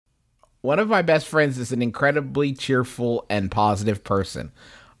One of my best friends is an incredibly cheerful and positive person,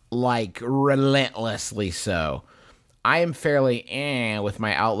 like relentlessly so. I am fairly with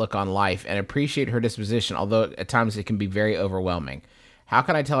my outlook on life and appreciate her disposition, although at times it can be very overwhelming. How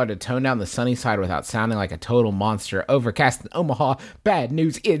can I tell her to tone down the sunny side without sounding like a total monster? Overcast in Omaha. Bad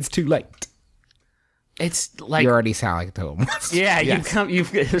news. It's too late. It's like You already sound like a total monster. yeah,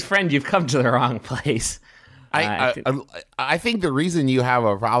 his friend, you've come to the wrong place. I think the reason you have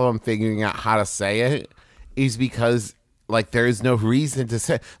a problem figuring out how to say it is because like there is no reason to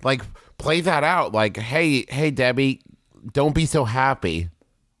say, like, play that out. Like, hey Debbie, don't be so happy.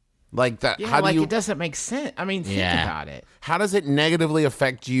 Like that. Yeah, how like do you? it doesn't make sense. I mean, think about it. How does it negatively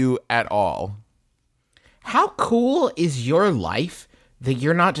affect you at all? How cool is your life that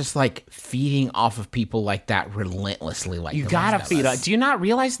you're not just like feeding off of people like that relentlessly? Like You the gotta rest of feed us? up. Do you not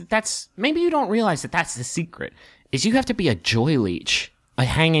realize that that's maybe you don't realize that that's the secret? Is you have to be a joy leech,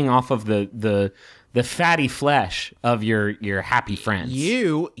 hanging off of the fatty flesh of your happy friends.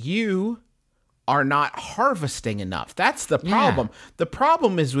 You are not harvesting enough. That's the problem. The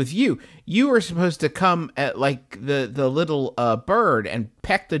problem is with you. You are supposed to come at like the little bird and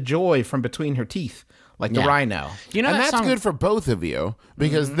peck the joy from between her teeth, like the rhino. You know, And that that's song, good for both of you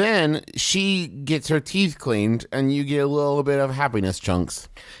because then she gets her teeth cleaned and you get a little bit of happiness chunks.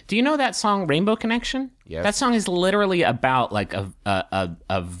 Do you know that song Rainbow Connection? Yes. That song is literally about like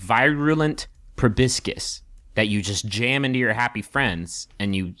a virulent proboscis that you just jam into your happy friends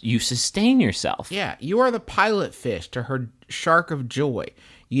and you sustain yourself. Yeah, you are the pilot fish to her shark of joy.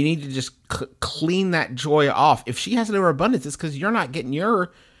 You need to just clean that joy off. If she has an overabundance, it's because you're not getting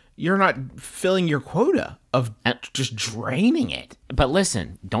you're not filling your quota of just draining it. But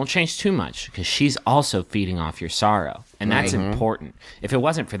listen, don't change too much because she's also feeding off your sorrow, and that's important. If it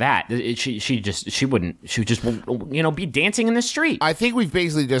wasn't for that, she would just be dancing in the street. I think we've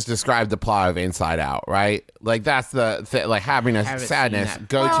basically just described the plot of Inside Out, right? Like that's the like happiness, Haven't sadness seen that.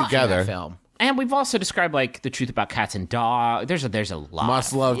 go Well, together. that film. And we've also described like the truth about cats and dogs. There's a lot.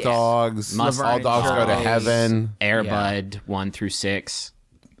 Must love dogs. Must all love dogs go to dogs. heaven. Airbud 1 through 6.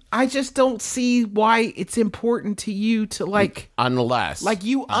 I just don't see why it's important to you to like Unless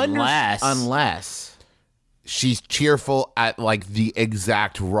you unless she's cheerful at like the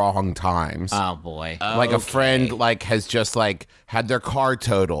exact wrong times. Oh boy. Like a friend like has just like had their car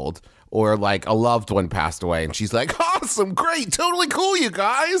totaled or like a loved one passed away and she's like, awesome, great, totally cool, you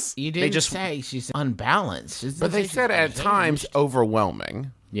guys. you didn't say she's unbalanced. But they said at times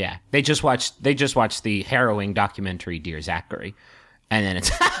overwhelming. Yeah, they just watched the harrowing documentary Dear Zachary, and then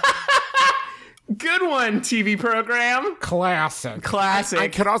it's good one TV program, classic. I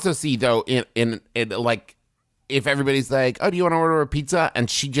could also see though in like if everybody's like, oh, do you want to order a pizza? And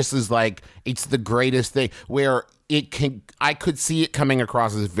she just is like, it's the greatest thing. Where I could see it coming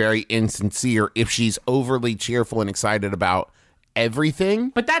across as very insincere if she's overly cheerful and excited about everything.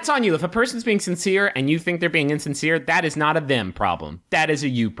 But that's on you. If a person's being sincere and you think they're being insincere, that is not a them problem. That is a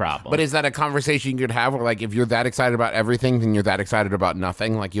you problem. But is that a conversation you could have where, like, if you're that excited about everything, then you're that excited about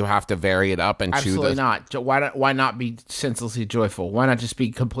nothing? Like, you have to vary it up and Absolutely not. Why not be senselessly joyful? Why not just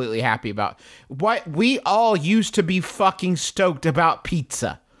be completely happy about what we all used to be fucking stoked about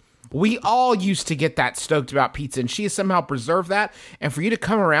pizza? We all used to get that stoked about pizza, and she has somehow preserved that. And for you to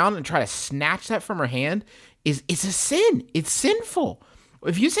come around and try to snatch that from her hand it's a sin. It's sinful.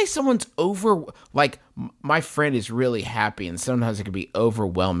 If you say someone's like, my friend is really happy, and sometimes it can be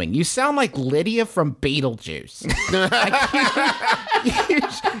overwhelming. You sound like Lydia from Beetlejuice.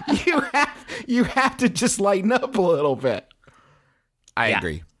 Like you have to just lighten up a little bit. I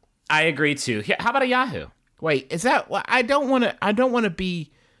agree. I agree too. How about a Yahoo? Wait, is that what I don't want to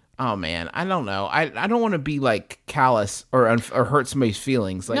be? Oh man, I don't know. I don't want to be like callous or hurt somebody's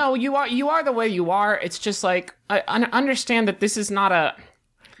feelings. Like, No, you are the way you are. It's just like I understand that this is not a.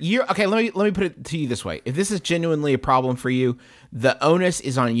 okay. Let me put it to you this way: if this is genuinely a problem for you, the onus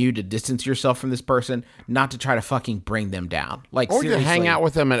is on you to distance yourself from this person, not to try to fucking bring them down. Like, Or seriously, to hang out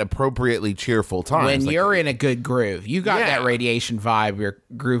with them at appropriately cheerful times. when Like, you're in a good groove. You got that radiation vibe you're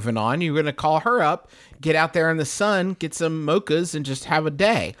grooving on. You're gonna call her up, get out there in the sun, get some mochas, and just have a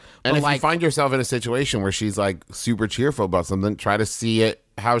day. and But if like, you find yourself in a situation where she's like super cheerful about something, try to see it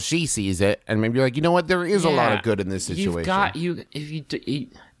how she sees it, and maybe you're like, you know what, there is a lot of good in this situation.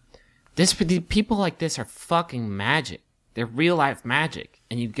 People like this are fucking magic. They're real life magic,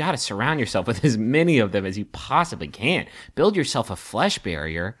 and you've got to surround yourself with as many of them as you possibly can. Build yourself a flesh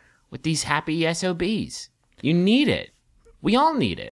barrier with these happy SOBs. You need it. We all need it.